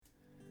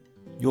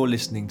You're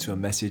listening to a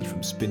message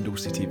from Spindle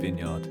City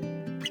Vineyard.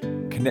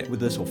 Connect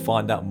with us or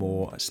find out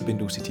more at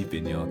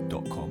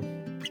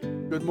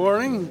spindlecityvineyard.com. Good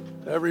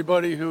morning,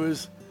 everybody who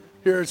is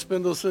here at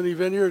Spindle City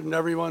Vineyard and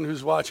everyone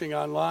who's watching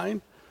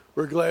online.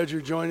 We're glad you're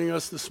joining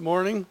us this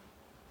morning.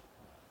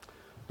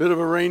 Bit of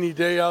a rainy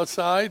day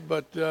outside,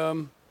 but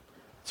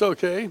it's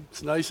okay.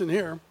 It's nice in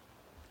here.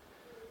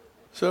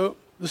 So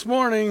this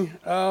morning,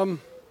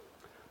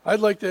 I'd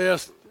like to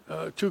ask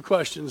two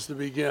questions to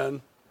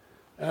begin.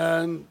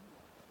 And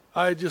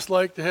I'd just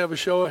like to have a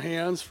show of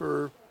hands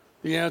for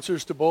the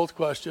answers to both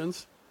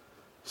questions.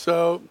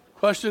 So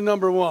question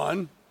number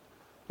one,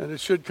 and it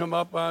should come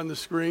up on the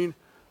screen.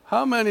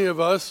 How many of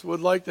us would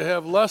like to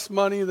have less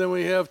money than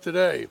we have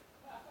today?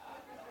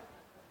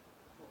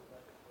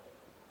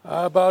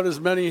 About as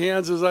many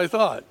hands as I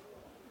thought.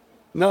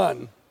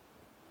 None.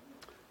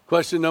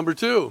 Question number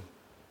two.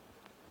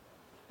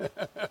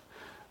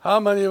 How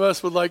many of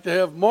us would like to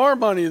have more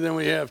money than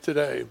we have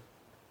today?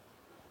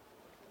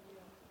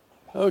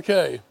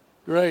 Okay,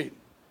 great.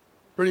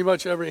 Pretty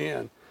much every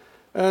hand.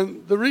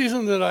 And the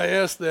reason that I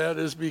asked that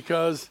is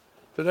because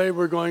today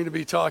we're going to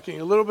be talking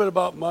a little bit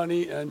about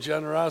money and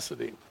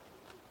generosity.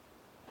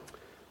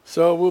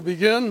 So we'll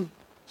begin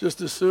just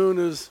as soon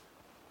as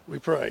we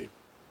pray.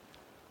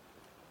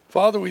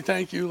 Father, we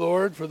thank you,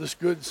 Lord, for this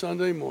good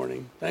Sunday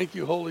morning. Thank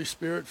you, Holy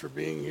Spirit, for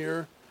being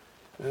here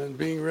and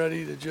being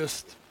ready to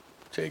just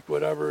take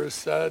whatever is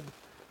said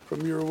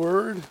from your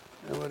word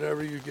and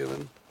whatever you've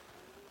given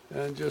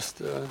and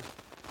just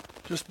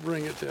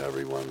bring it to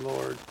everyone,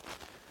 Lord.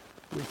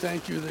 We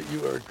thank you that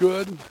you are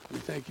good. We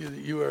thank you that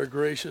you are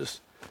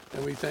gracious.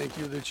 And we thank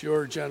you that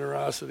your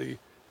generosity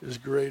is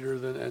greater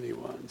than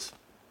anyone's.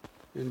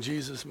 In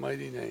Jesus'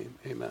 mighty name,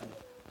 amen.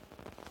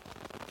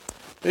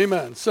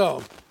 Amen.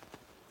 So,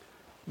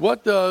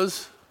 what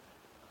does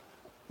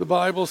the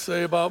Bible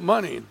say about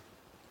money?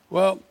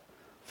 Well,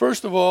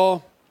 first of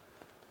all,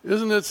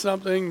 isn't it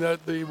something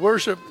that the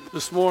worship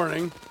this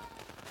morning,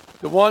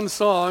 the one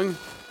song,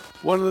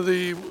 one of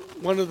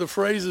the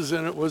phrases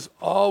in it was,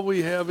 all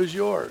we have is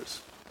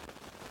yours.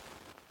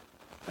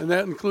 And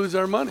that includes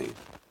our money.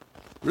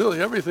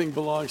 Really, everything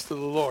belongs to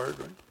the Lord,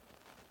 right?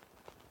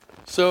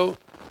 So,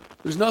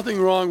 there's nothing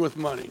wrong with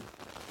money.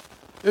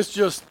 It's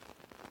just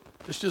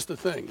a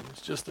thing.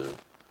 It's just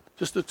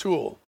a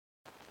tool.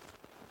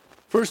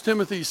 1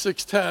 Timothy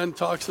 6:10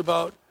 talks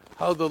about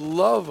how the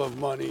love of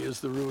money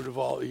is the root of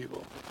all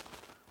evil.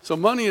 So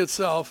money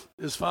itself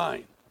is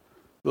fine.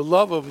 The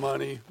love of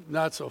money,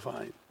 not so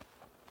fine.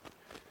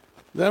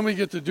 Then we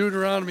get to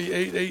Deuteronomy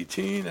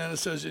 8:18, and it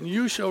says, and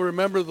you shall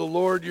remember the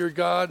Lord your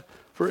God,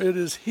 for it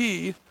is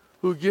he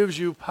who gives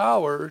you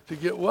power to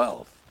get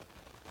wealth.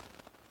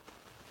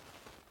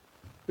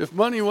 If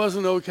money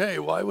wasn't okay,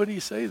 why would he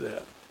say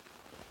that?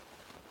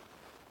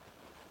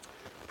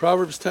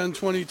 Proverbs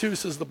 10:22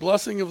 says, the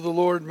blessing of the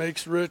Lord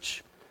makes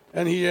rich,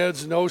 and he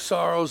adds no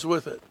sorrows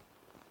with it.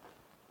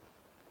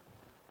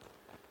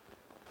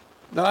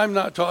 Now, I'm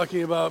not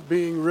talking about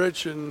being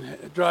rich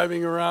and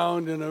driving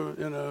around in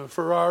a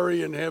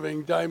Ferrari and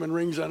having diamond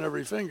rings on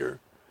every finger.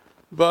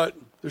 But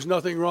there's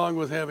nothing wrong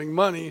with having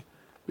money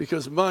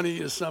because money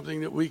is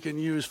something that we can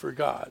use for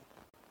God.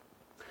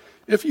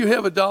 If you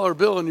have a dollar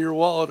bill in your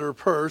wallet or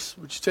purse,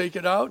 would you take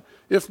it out?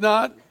 If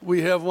not,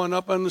 we have one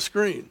up on the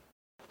screen.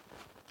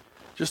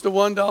 Just a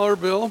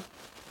 $1 bill.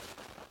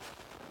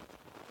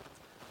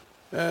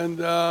 And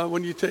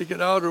when you take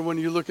it out or when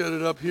you look at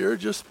it up here,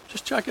 just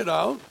check it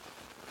out.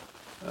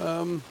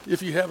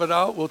 If you have it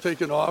out, we'll take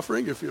an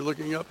offering. If you're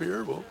looking up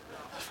here, we'll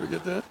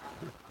forget that.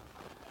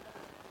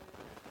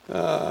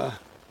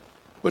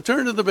 But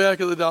turn to the back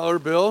of the dollar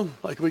bill,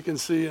 like we can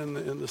see in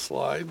the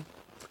slide.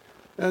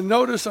 And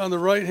notice on the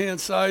right-hand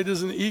side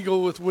is an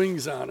eagle with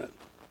wings on it.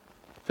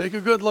 Take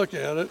a good look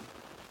at it.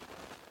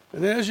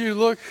 And as you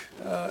look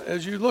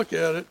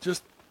at it,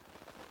 just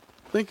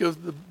think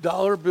of the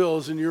dollar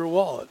bills in your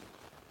wallet.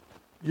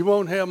 You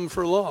won't have them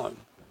for long.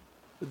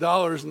 The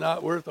dollar's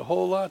not worth a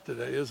whole lot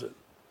today, is it?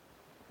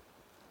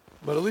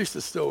 But at least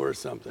it's still worth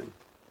something.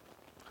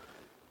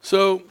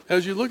 So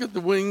as you look at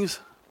the wings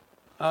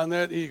on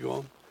that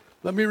eagle,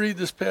 let me read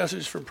this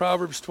passage from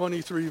Proverbs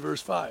 23,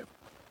 verse 5.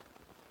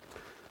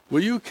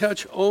 Will you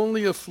catch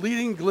only a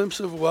fleeting glimpse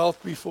of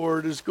wealth before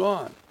it is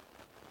gone?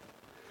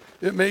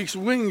 It makes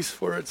wings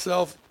for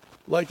itself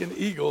like an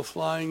eagle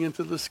flying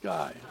into the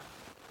sky.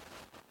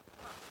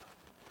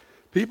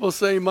 People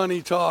say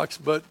money talks,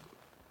 but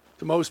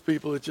to most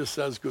people it just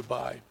says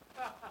goodbye.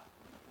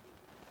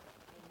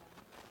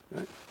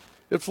 Right?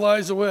 It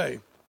flies away.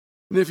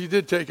 And if you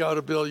did take out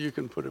a bill, you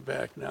can put it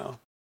back now.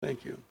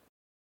 Thank you.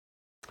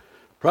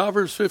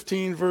 Proverbs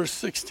 15, verse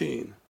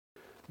 16.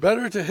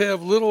 Better to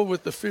have little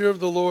with the fear of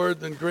the Lord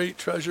than great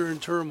treasure in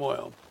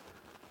turmoil.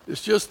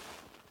 It's just,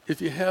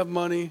 if you have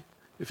money,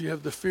 if you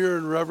have the fear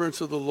and reverence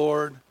of the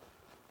Lord,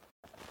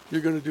 you're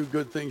going to do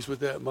good things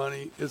with that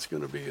money. It's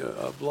going to be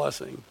a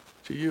blessing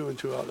to you and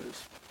to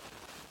others.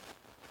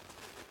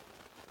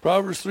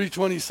 Proverbs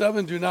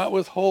 3:27, do not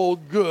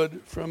withhold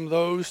good from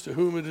those to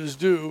whom it is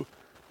due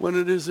when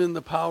it is in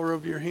the power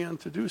of your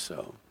hand to do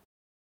so.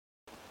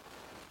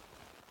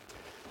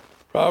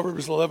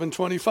 Proverbs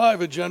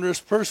 11:25, a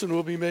generous person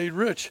will be made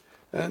rich,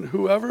 and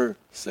whoever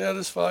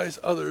satisfies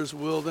others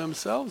will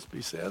themselves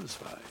be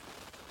satisfied.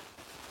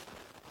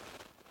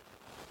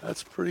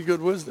 That's pretty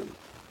good wisdom.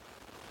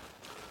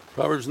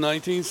 Proverbs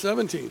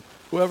 19:17,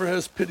 whoever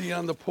has pity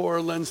on the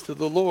poor lends to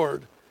the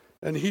Lord,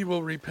 and he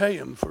will repay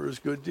him for his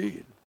good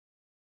deed.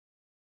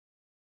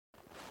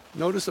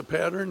 Notice a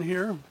pattern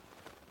here?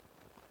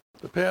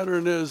 The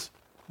pattern is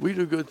we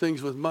do good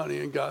things with money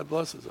and God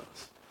blesses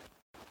us.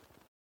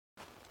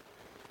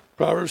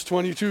 Proverbs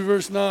 22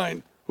 verse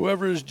 9,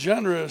 whoever is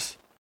generous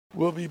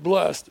will be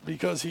blessed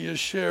because he has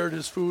shared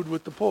his food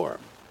with the poor.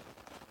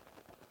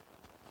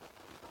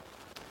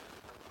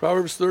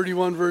 Proverbs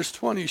 31 verse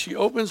 20, she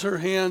opens her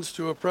hands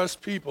to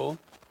oppressed people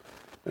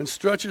and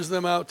stretches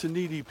them out to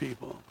needy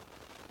people.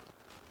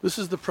 This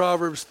is the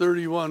Proverbs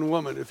 31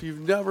 woman. If you've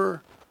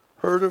never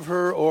heard of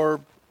her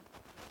or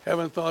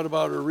haven't thought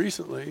about her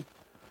recently,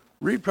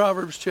 read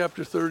Proverbs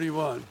chapter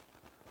 31.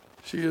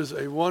 She is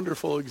a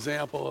wonderful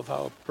example of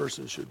how a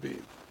person should be.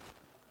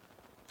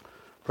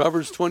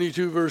 Proverbs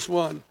 22 verse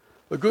 1,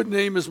 a good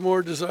name is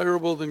more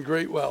desirable than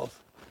great wealth.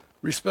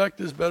 Respect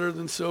is better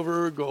than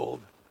silver or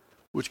gold,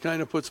 which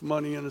kind of puts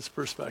money in its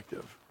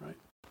perspective, right?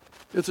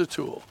 It's a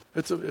tool.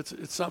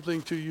 It's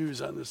something to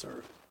use on this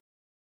earth.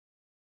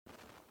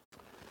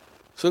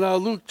 So now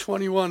Luke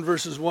 21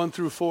 verses 1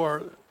 through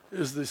 4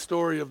 is the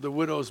story of the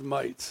widow's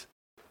mites,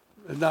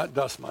 and not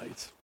dust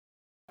mites.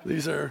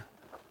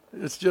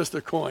 It's just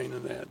a coin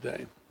in that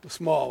day, a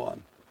small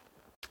one.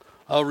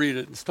 I'll read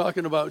it. It's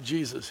talking about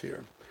Jesus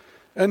here.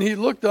 And he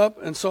looked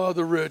up and saw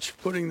the rich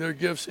putting their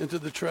gifts into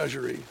the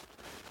treasury.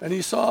 And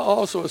he saw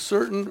also a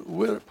certain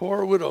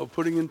poor widow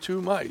putting in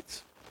 2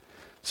 mites.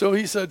 So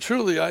he said,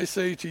 truly I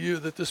say to you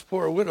that this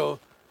poor widow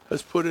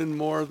has put in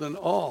more than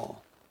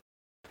all.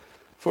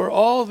 For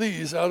all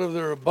these out of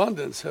their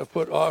abundance have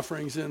put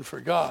offerings in for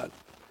God.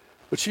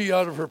 But she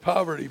out of her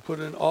poverty put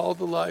in all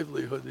the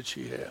livelihood that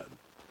she had.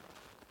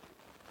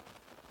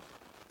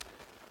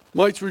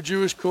 Mites were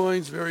Jewish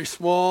coins, very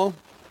small.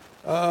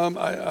 On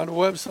a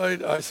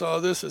website I saw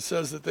this. It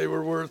says that they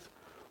were worth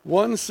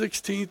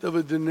 1/16 of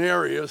a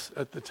denarius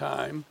at the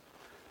time.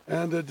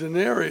 And a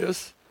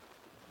denarius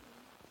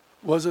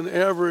was an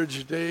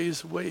average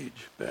day's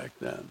wage back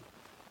then.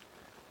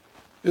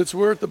 It's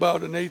worth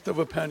about 1/8 of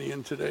a penny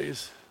in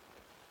today's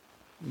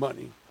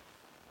money.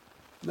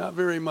 Not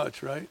very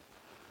much, right?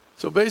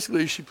 So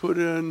basically she put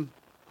in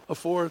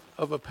 1/4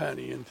 of a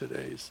penny in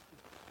today's.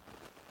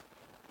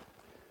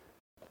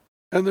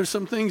 And there's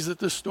some things that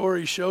this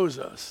story shows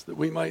us that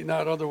we might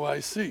not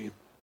otherwise see.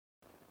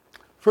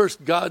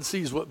 First, God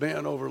sees what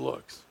man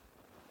overlooks.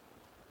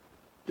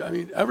 I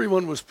mean,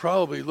 everyone was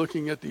probably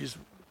looking at these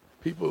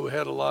people who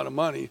had a lot of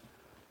money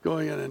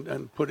going in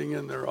and putting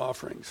in their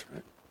offerings,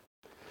 right?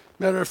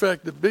 Matter of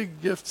fact, the big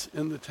gifts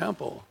in the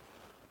temple,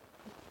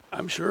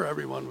 I'm sure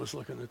everyone was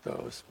looking at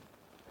those.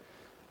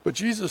 But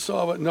Jesus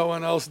saw what no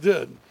one else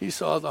did. He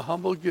saw the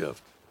humble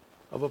gift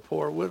of a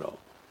poor widow.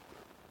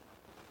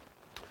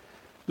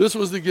 This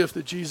was the gift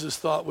that Jesus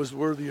thought was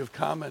worthy of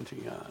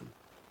commenting on.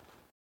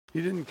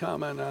 He didn't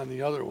comment on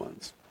the other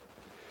ones.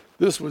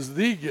 This was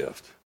the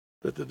gift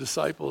that the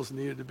disciples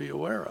needed to be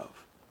aware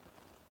of.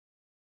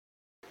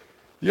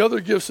 The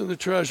other gifts in the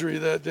treasury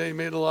that day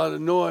made a lot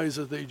of noise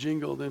as they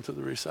jingled into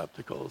the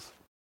receptacles.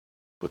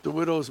 But the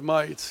widow's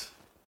mites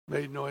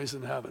made noise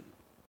in heaven.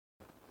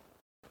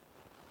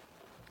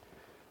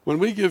 When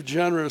we give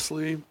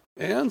generously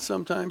and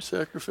sometimes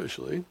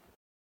sacrificially,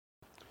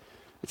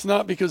 it's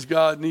not because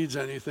God needs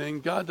anything.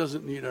 God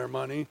doesn't need our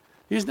money.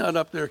 He's not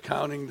up there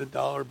counting the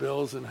dollar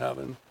bills in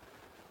heaven.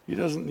 He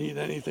doesn't need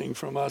anything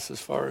from us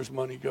as far as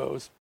money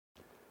goes.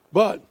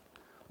 But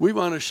we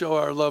want to show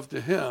our love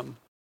to him.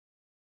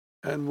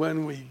 And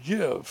when we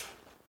give,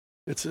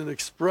 it's an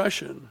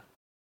expression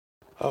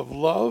of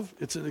love.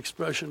 It's an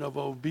expression of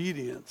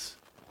obedience.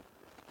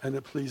 And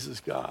it pleases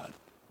God.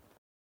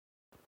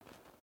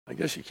 I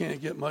guess you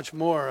can't get much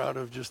more out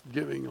of just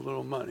giving a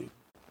little money.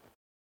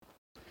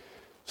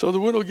 So the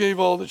widow gave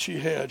all that she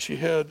had. She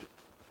had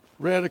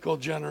radical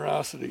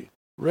generosity,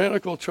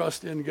 radical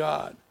trust in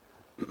God.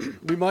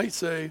 We might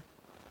say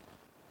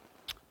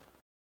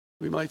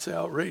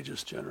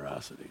outrageous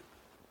generosity.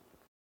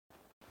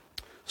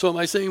 So am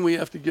I saying we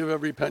have to give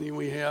every penny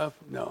we have?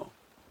 No.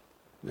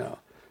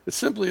 It's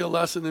simply a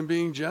lesson in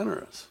being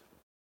generous,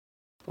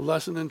 a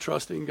lesson in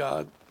trusting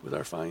God with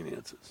our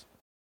finances.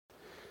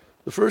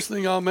 The first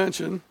thing I'll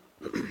mention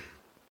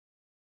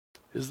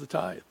is the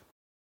tithe.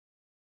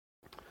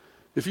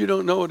 If you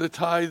don't know what a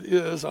tithe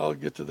is, I'll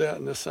get to that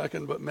in a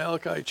second, but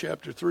Malachi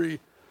chapter 3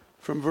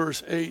 from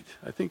verse 8,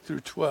 I think through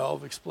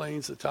 12,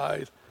 explains the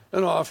tithe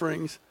and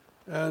offerings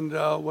and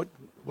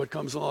what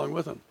comes along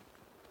with them.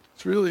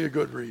 It's really a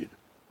good read.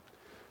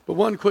 But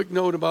one quick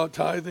note about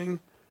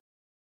tithing,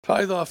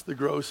 tithe off the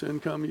gross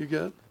income you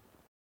get,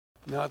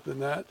 not the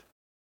net.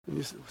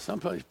 And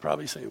somebody's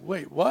probably saying,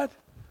 wait, what?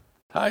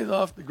 Tithe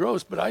off the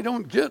gross, but I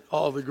don't get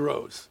all the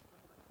gross.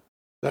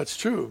 That's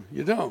true,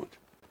 you don't.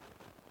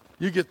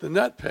 You get the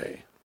net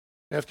pay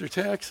after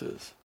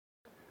taxes.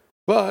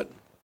 But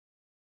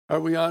Are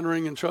we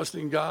honoring and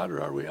trusting God,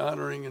 or are we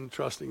honoring and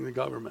trusting the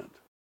government?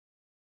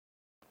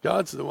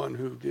 God's the one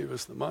who gave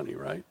us the money,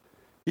 right?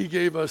 He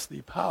gave us the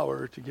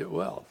power to get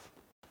wealth.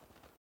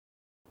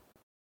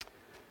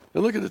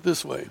 And look at it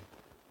this way.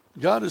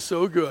 God is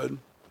so good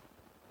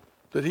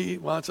that he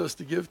wants us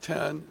to give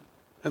 10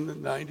 and the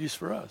 90s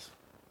for us.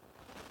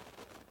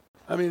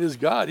 I mean, as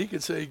God, he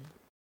could say,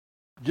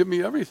 give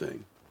me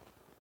everything.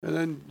 And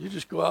then you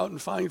just go out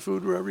and find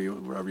food wherever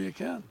you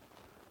can.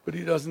 But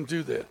he doesn't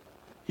do that.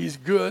 He's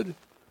good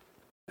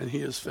and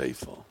he is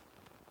faithful.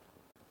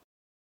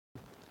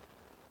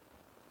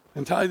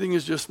 And tithing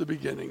is just the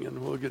beginning, and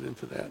we'll get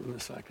into that in a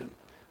second.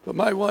 But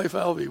my wife,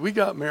 Elvie, we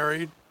got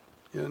married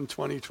in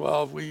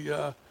 2012. We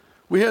had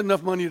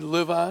enough money to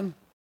live on,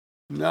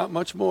 not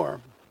much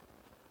more.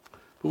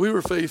 But we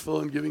were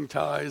faithful in giving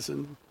tithes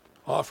and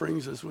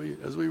offerings as we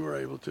were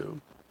able to.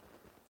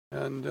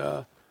 And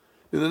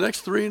in the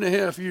next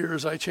 3.5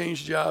 years, I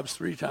changed jobs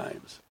 3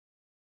 times.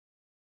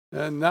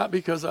 And not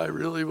because I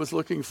really was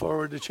looking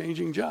forward to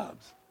changing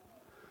jobs.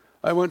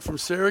 I went from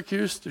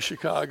Syracuse to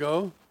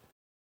Chicago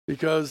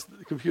because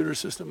the computer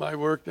system I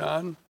worked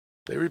on,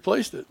 they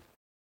replaced it.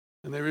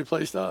 And they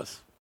replaced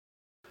us.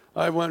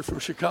 I went from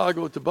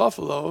Chicago to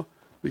Buffalo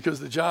because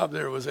the job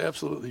there was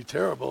absolutely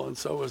terrible, and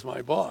so was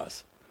my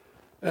boss.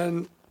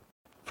 And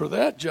for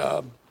that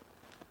job,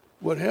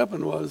 what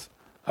happened was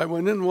I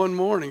went in one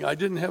morning. I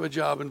didn't have a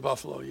job in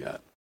Buffalo yet.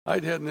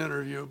 I'd had an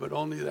interview, but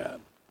only that.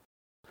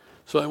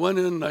 So I went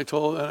in and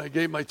I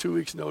gave my 2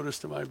 weeks notice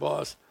to my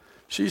boss.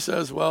 She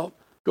says, well,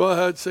 go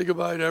ahead, say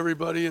goodbye to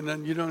everybody, and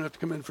then you don't have to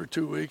come in for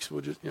 2 weeks.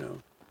 We'll just,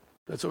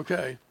 that's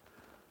okay.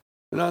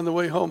 And on the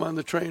way home on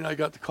the train, I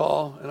got the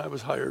call, and I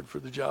was hired for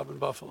the job in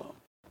Buffalo.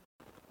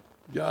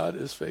 God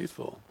is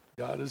faithful.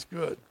 God is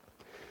good.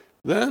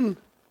 Then,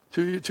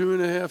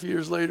 2.5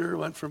 years later,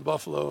 went from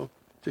Buffalo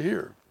to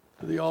here,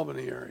 to the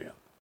Albany area.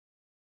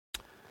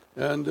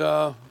 And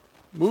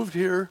moved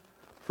here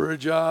for a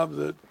job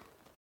that,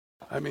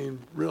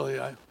 really,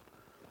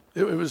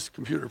 it was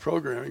computer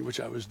programming, which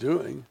I was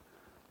doing,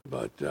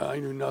 but I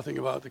knew nothing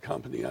about the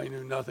company. I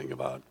knew nothing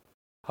about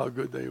how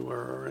good they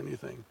were or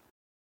anything.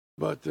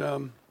 But,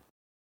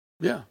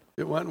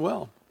 it went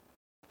well.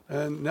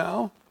 And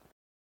now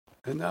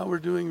we're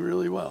doing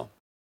really well,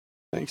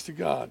 thanks to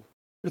God.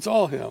 It's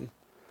all him.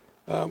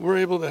 We're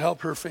able to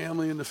help her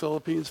family in the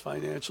Philippines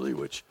financially,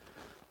 which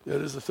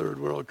that is a third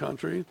world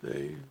country.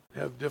 They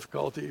have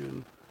difficulty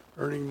in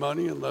earning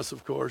money unless,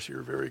 of course,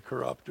 you're very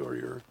corrupt or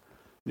you're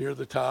near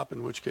the top,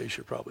 in which case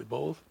you're probably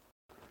both.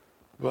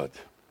 But,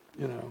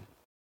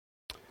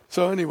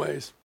 So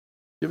anyways,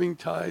 giving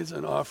tithes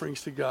and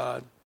offerings to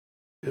God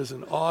is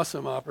an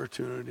awesome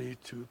opportunity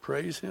to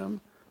praise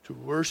him, to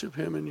worship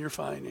him in your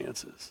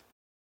finances,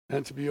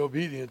 and to be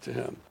obedient to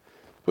him.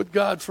 Put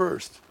God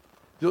first.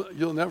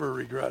 You'll never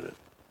regret it.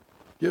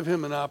 Give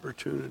him an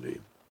opportunity.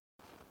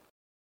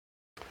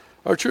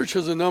 Our church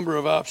has a number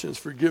of options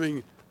for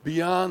giving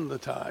beyond the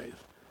tithe.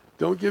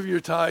 Don't give your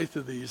tithe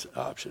to these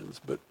options,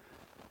 but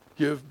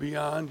give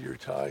beyond your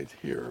tithe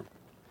here.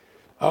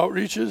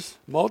 Outreaches,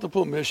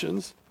 multiple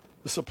missions,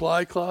 the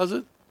supply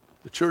closet,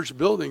 the church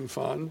building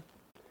fund.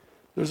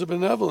 There's a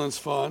benevolence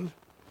fund,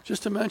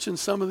 just to mention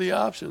some of the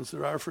options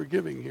there are for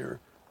giving here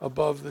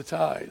above the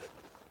tithe.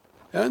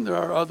 And there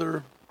are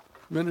other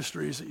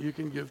ministries that you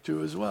can give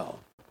to as well.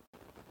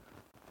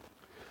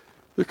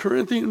 The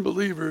Corinthian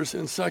believers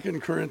in 2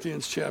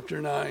 Corinthians chapter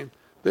 9,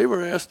 they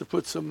were asked to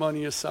put some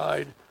money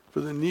aside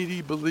for the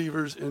needy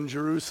believers in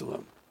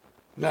Jerusalem.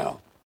 Now,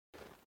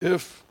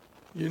 if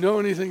you know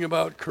anything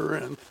about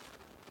Corinth,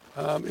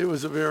 it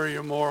was a very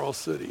immoral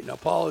city. Now,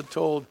 Paul had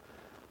told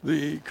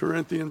the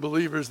Corinthian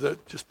believers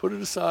that just put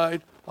it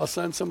aside, I'll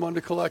send someone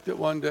to collect it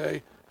one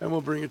day, and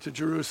we'll bring it to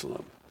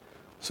Jerusalem.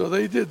 So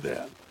they did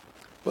that.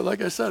 But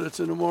like I said, it's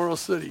an immoral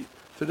city.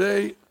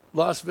 Today,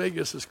 Las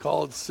Vegas is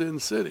called Sin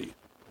City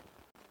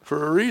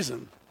for a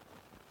reason.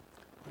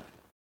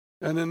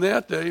 And in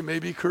that day,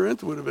 maybe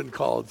Corinth would have been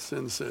called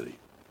Sin City.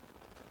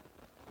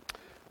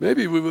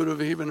 Maybe we would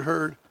have even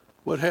heard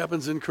what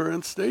happens in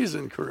Corinth stays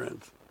in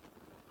Corinth.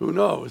 Who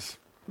knows?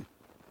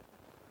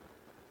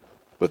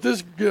 But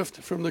this gift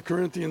from the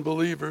Corinthian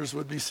believers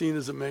would be seen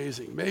as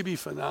amazing, maybe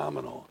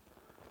phenomenal,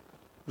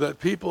 that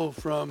people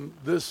from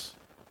this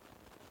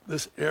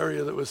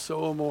area that was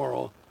so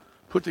immoral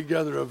put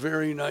together a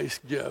very nice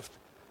gift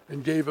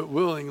and gave it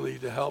willingly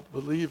to help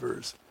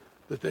believers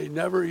that they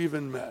never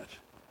even met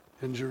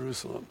in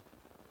Jerusalem.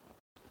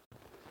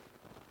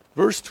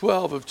 Verse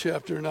 12 of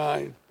chapter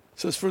 9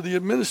 says, for the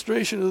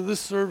administration of this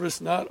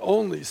service not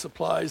only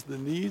supplies the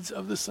needs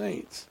of the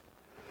saints,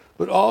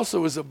 but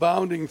also is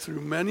abounding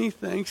through many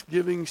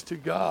thanksgivings to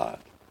God.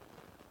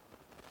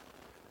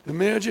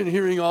 Imagine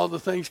hearing all the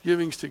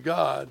thanksgivings to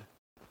God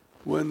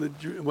when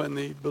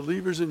the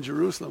believers in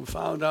Jerusalem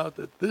found out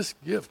that this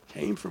gift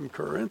came from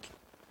Corinth.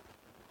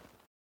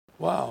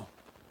 Wow.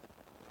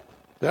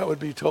 That would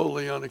be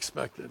totally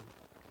unexpected.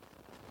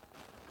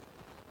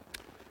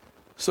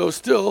 So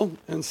still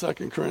in 2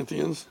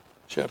 Corinthians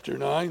chapter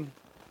 9,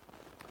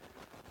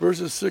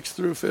 verses 6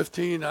 through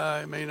 15,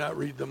 I may not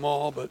read them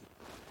all, but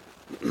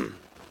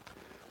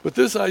But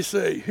this I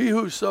say, he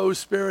who sows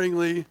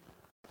sparingly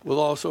will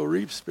also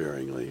reap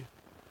sparingly,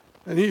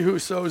 and he who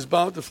sows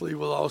bountifully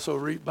will also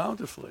reap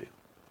bountifully.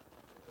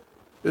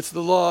 It's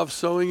the law of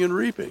sowing and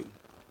reaping.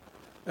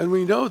 And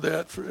we know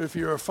that if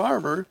you're a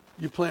farmer,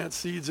 you plant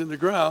seeds in the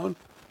ground,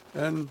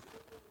 and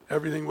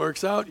everything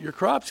works out, your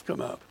crops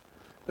come up.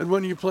 And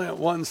when you plant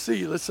one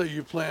seed, let's say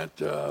you plant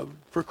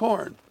for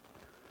corn,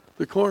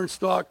 the corn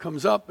stalk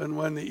comes up, and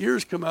when the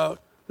ears come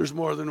out, there's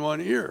more than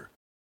one ear.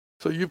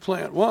 So you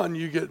plant one,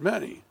 you get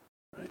many,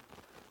 right?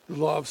 The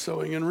law of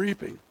sowing and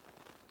reaping.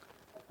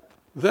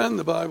 Then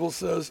the Bible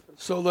says,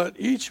 so let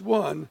each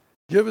one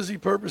give as he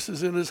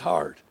purposes in his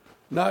heart,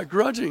 not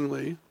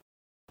grudgingly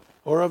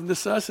or of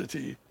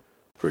necessity,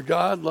 for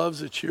God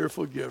loves a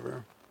cheerful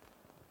giver.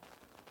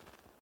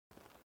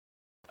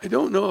 I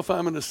don't know if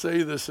I'm going to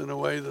say this in a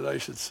way that I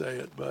should say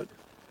it, but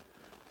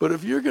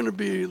if you're going to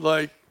be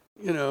like,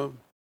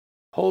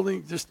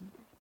 just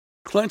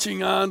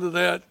clenching on to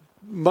that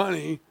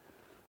money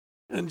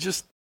and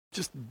just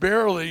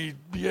barely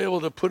be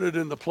able to put it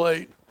in the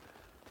plate,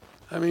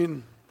 I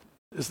mean,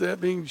 is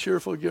that being a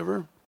cheerful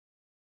giver?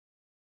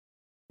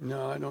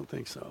 No, I don't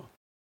think so.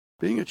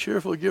 Being a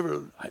cheerful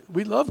giver,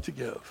 we love to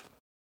give.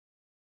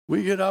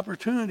 We get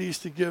opportunities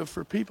to give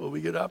for people.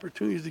 We get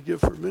opportunities to give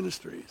for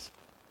ministries.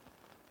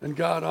 And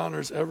God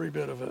honors every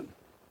bit of it.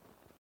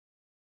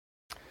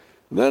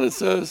 And then it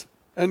says,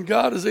 and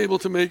God is able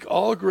to make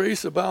all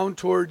grace abound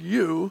toward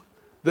you,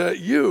 that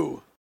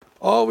you,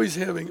 always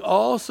having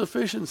all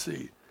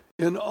sufficiency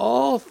in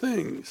all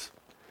things,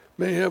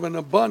 may have an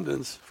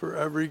abundance for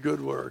every good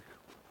work.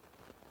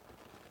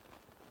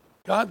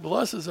 God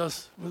blesses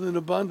us with an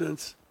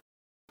abundance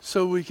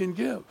so we can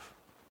give.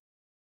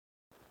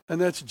 And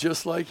that's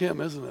just like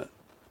him, isn't it?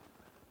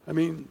 I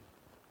mean,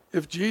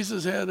 if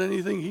Jesus had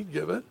anything, he'd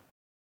give it.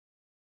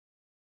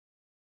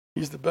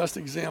 He's the best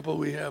example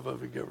we have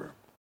of a giver.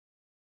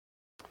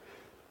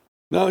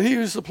 Now he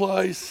who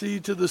supplies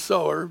seed to the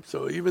sower,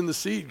 so even the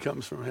seed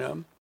comes from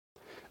him,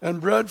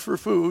 and bread for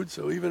food,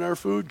 so even our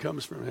food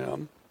comes from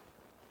him,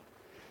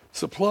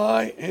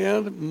 supply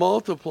and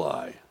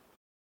multiply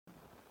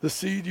the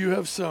seed you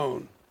have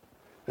sown,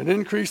 and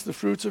increase the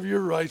fruits of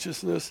your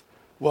righteousness,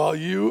 while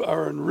you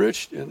are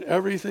enriched in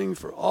everything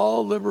for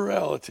all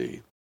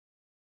liberality,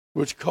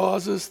 which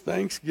causes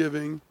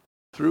thanksgiving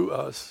through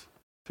us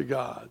to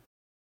God.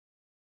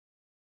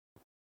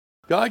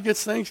 God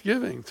gets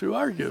thanksgiving through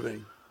our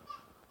giving.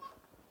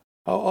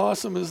 How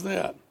awesome is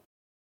that?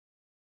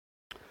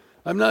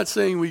 I'm not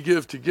saying we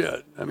give to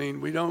get. I mean,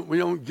 we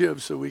don't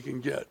give so we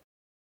can get.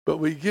 But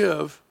we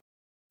give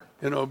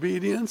in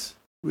obedience.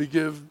 We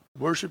give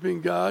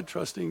worshiping God,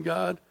 trusting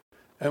God,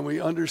 and we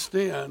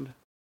understand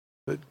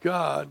that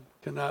God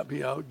cannot be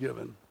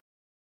outgiven.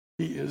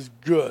 He is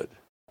good.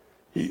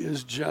 He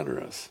is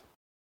generous.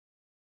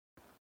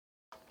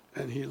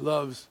 And he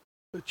loves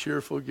a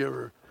cheerful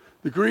giver.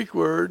 The Greek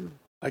word,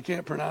 I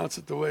can't pronounce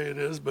it the way it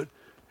is, but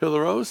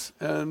hilaros,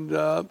 and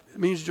it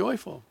means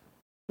joyful.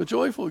 A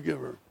joyful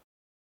giver.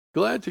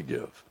 Glad to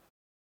give.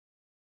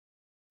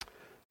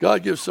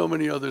 God gives so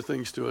many other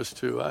things to us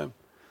too.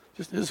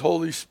 Just his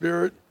Holy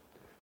Spirit,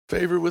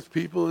 favor with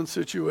people and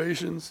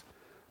situations,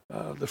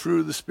 the fruit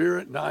of the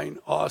Spirit, 9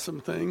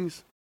 awesome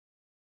things.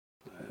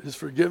 His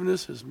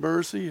forgiveness, his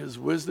mercy, his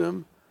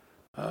wisdom.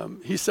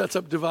 He sets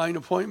up divine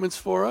appointments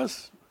for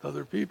us with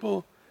other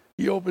people.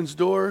 He opens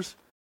doors.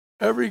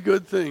 Every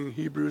good thing,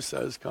 Hebrews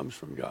says, comes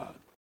from God,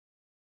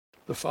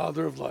 the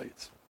Father of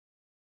lights.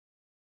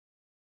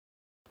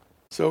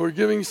 So we're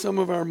giving some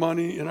of our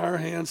money in our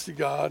hands to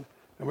God,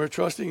 and we're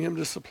trusting him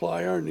to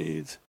supply our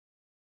needs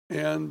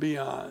and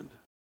beyond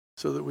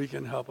so that we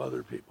can help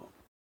other people.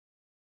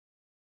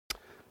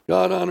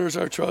 God honors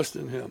our trust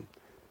in him.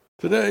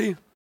 Today,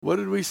 what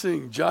did we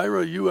sing?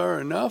 Jireh, you are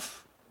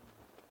enough.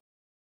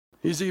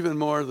 He's even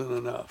more than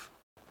enough.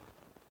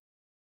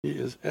 He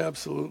is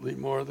absolutely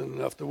more than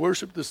enough. The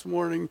worship this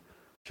morning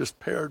just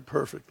paired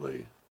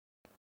perfectly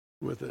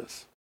with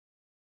this.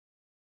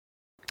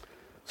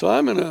 So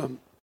I'm going to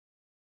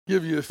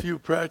give you a few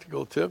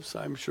practical tips.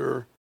 I'm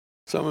sure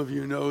some of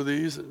you know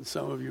these and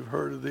some of you have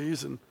heard of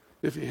these, and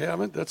if you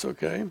haven't, that's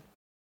okay.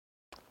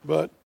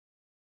 But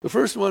the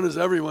first one is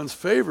everyone's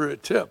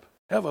favorite tip.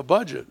 Have a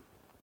budget.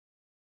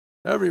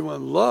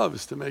 Everyone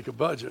loves to make a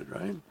budget,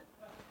 right?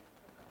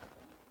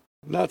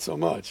 Not so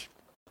much.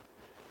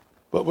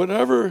 But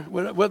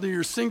whether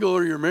you're single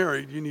or you're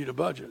married, you need a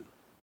budget.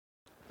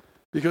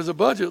 Because a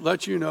budget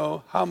lets you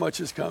know how much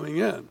is coming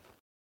in.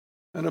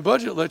 And a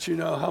budget lets you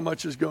know how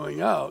much is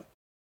going out.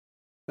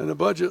 And a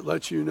budget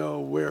lets you know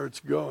where it's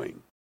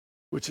going,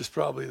 which is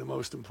probably the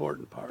most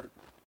important part.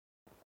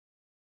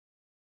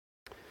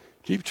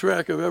 Keep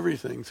track of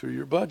everything through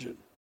your budget.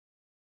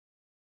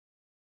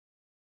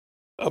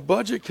 A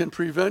budget can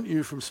prevent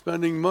you from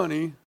spending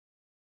money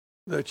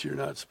that you're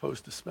not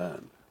supposed to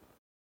spend.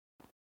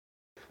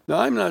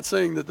 Now, I'm not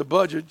saying that the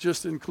budget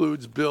just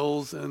includes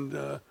bills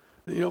and,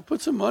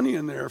 put some money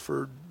in there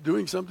for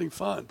doing something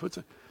fun. Put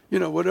some,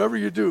 whatever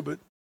you do, but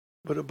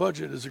a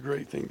budget is a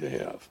great thing to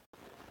have.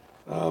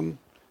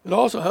 It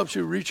also helps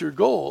you reach your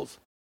goals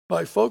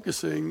by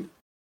focusing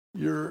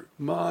your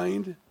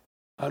mind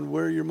on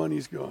where your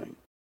money's going.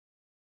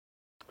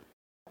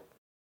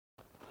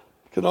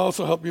 It can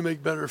also help you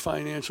make better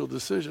financial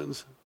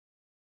decisions,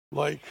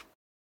 like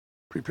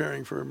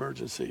preparing for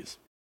emergencies.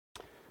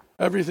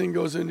 Everything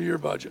goes into your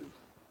budget.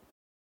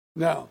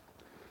 Now,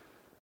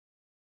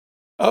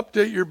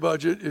 update your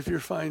budget if your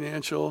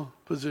financial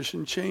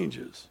position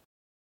changes,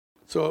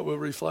 so it will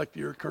reflect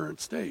your current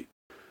state.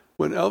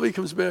 When Elvie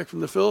comes back from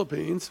the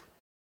Philippines,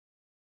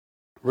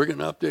 we're going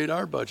to update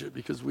our budget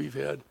because we've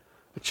had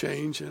a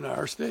change in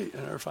our state,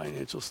 in our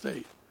financial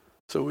state.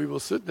 So we will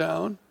sit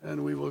down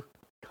and we will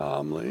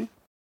calmly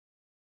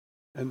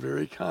and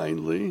very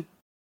kindly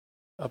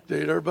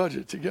update our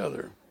budget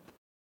together.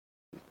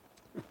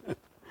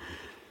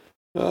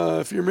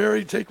 If you're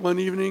married, take one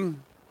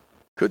evening.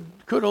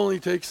 Could only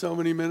take so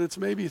many minutes,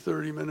 maybe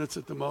 30 minutes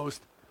at the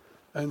most,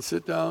 and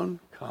sit down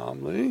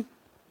calmly,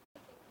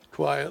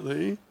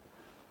 quietly,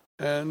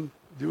 and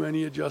do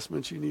any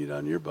adjustments you need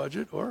on your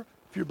budget. Or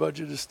if your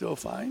budget is still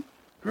fine,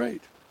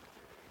 great.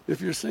 If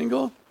you're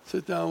single,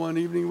 sit down one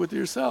evening with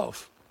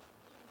yourself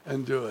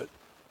and do it.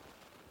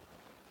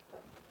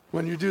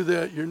 When you do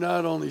that, you're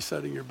not only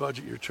setting your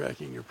budget, you're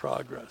tracking your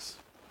progress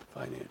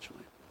financially.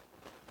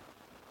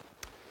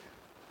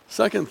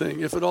 Second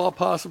thing, if at all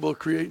possible,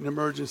 create an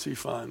emergency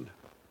fund.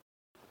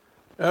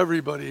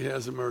 Everybody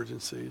has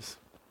emergencies.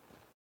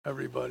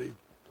 Everybody.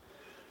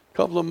 A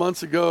couple of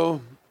months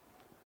ago,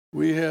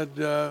 we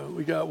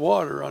got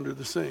water under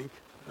the sink.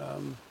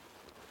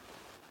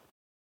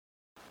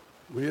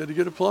 We had to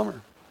get a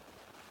plumber,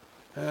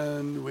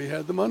 and we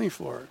had the money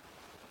for it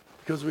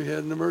because we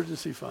had an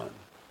emergency fund.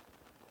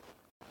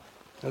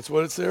 That's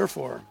what it's there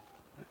for.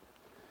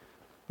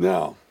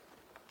 Now,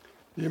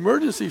 the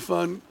emergency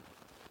fund,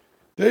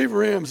 Dave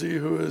Ramsey,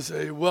 who is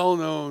a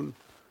well-known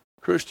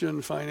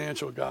Christian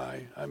financial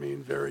guy,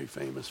 very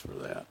famous for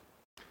that,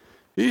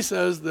 he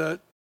says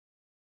that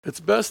it's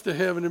best to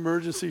have an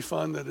emergency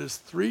fund that is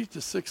 3 to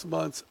 6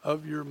 months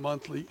of your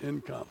monthly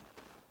income.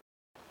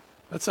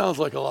 That sounds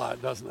like a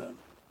lot, doesn't it?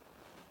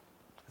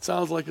 It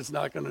sounds like it's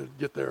not going to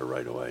get there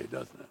right away,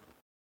 doesn't it?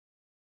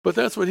 But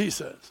that's what he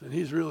says, and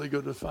he's really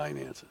good with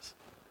finances.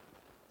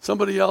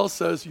 Somebody else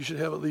says you should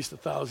have at least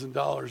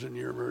 $1,000 in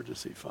your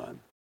emergency fund.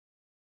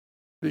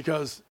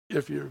 Because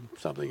if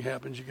something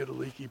happens, you get a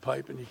leaky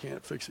pipe and you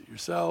can't fix it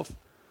yourself,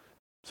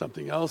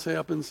 something else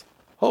happens,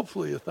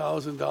 hopefully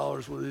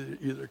 $1,000 will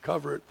either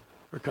cover it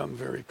or come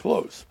very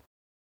close.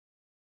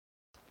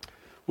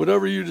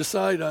 Whatever you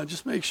decide on,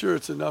 just make sure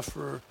it's enough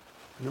for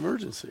an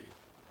emergency,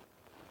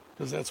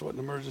 because that's what an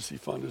emergency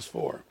fund is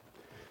for.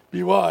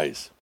 Be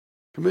wise.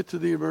 Commit to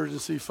the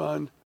emergency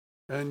fund,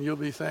 and you'll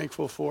be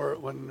thankful for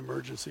it when an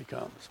emergency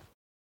comes.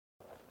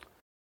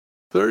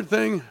 Third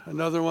thing,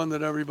 another one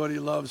that everybody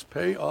loves,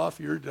 pay off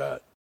your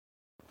debt.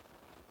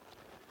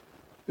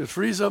 It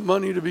frees up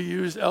money to be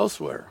used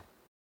elsewhere.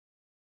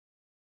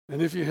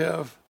 And if you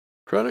have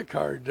credit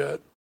card debt,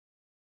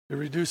 it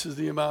reduces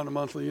the amount of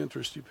monthly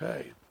interest you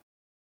pay.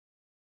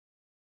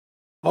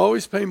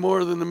 Always pay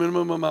more than the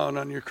minimum amount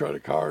on your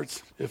credit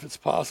cards if it's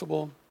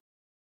possible.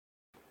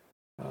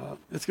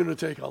 It's going to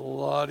take a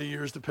lot of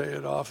years to pay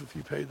it off if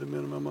you pay the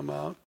minimum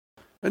amount.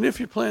 And if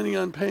you're planning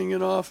on paying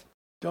it off,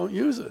 don't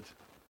use it.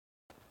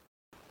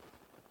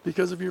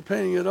 Because if you're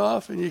paying it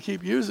off and you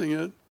keep using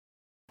it,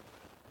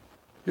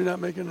 you're not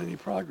making any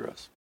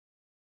progress.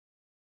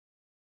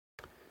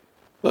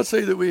 Let's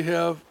say that we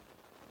have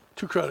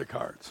 2 credit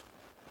cards.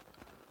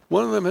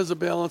 One of them has a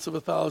balance of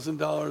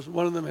 $1,000.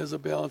 One of them has a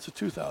balance of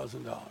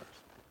 $2,000.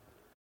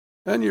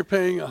 And you're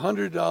paying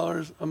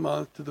 $100 a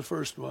month to the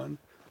first one,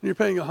 and you're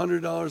paying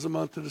 $100 a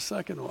month to the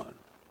second one.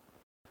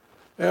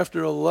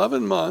 After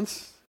 11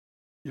 months,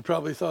 you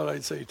probably thought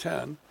I'd say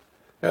 10.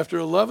 After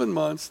 11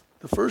 months,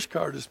 the first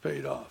card is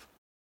paid off.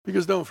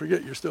 Because don't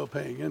forget, you're still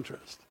paying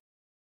interest.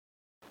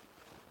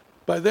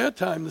 By that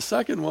time, the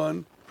second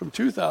one from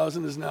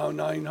 $2,000 is now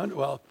 $900.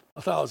 Well,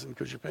 $1,000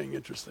 because you're paying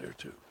interest there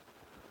too.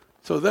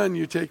 So then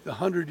you take the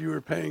 $100 you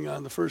were paying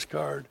on the first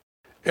card,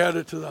 add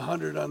it to the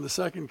 $100 on the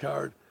second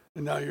card,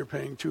 and now you're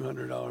paying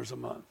 $200 a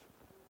month.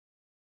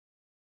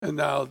 And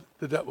now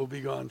the debt will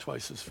be gone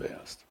twice as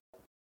fast.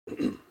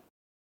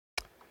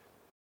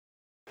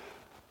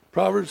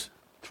 Proverbs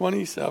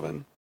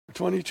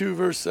 22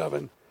 verse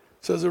 7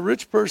 says, a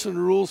rich person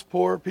rules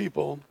poor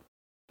people,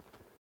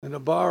 and a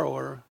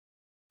borrower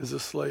is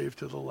a slave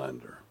to the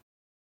lender.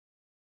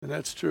 And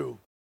that's true.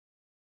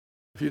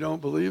 If you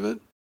don't believe it,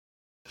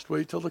 just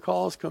wait till the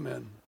calls come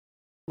in.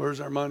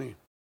 Where's our money?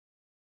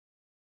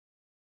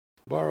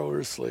 Borrower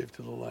is slave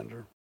to the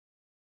lender.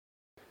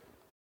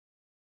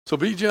 So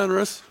be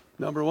generous.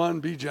 Number one,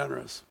 be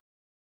generous.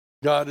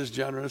 God is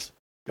generous.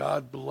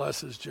 God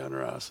blesses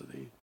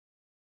generosity.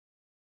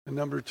 And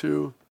number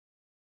two,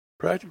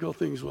 practical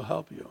things will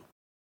help you.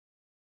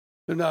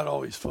 They're not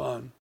always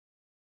fun.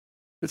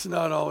 It's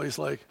not always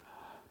like,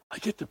 I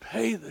get to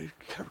pay the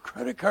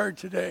credit card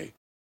today.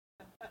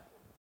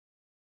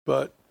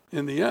 But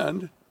in the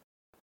end,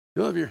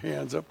 you'll have your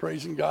hands up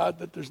praising God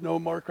that there's no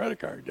more credit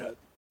card debt.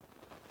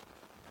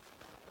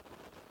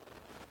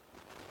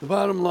 The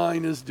bottom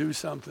line is do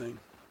something.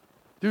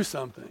 Do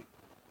something.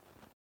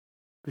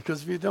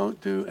 Because if you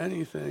don't do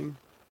anything,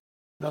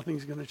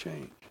 nothing's going to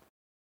change.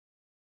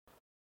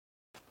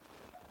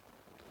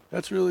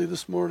 That's really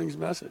this morning's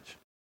message.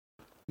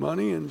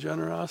 Money and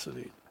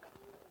generosity.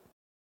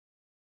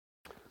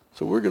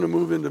 So we're going to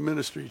move into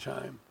ministry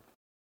time,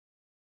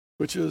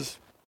 which is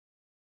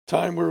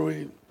time where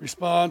we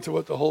respond to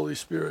what the Holy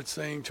Spirit's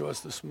saying to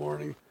us this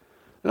morning.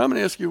 And I'm going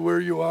to ask you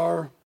where you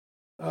are.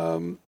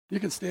 You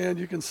can stand,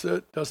 you can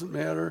sit, doesn't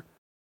matter.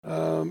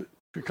 If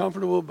you're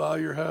comfortable, bow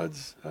your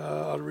heads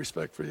out of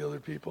respect for the other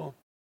people.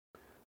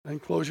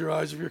 And close your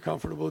eyes if you're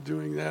comfortable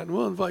doing that. And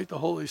we'll invite the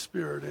Holy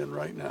Spirit in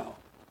right now.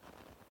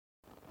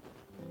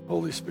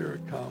 Holy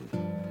Spirit, come.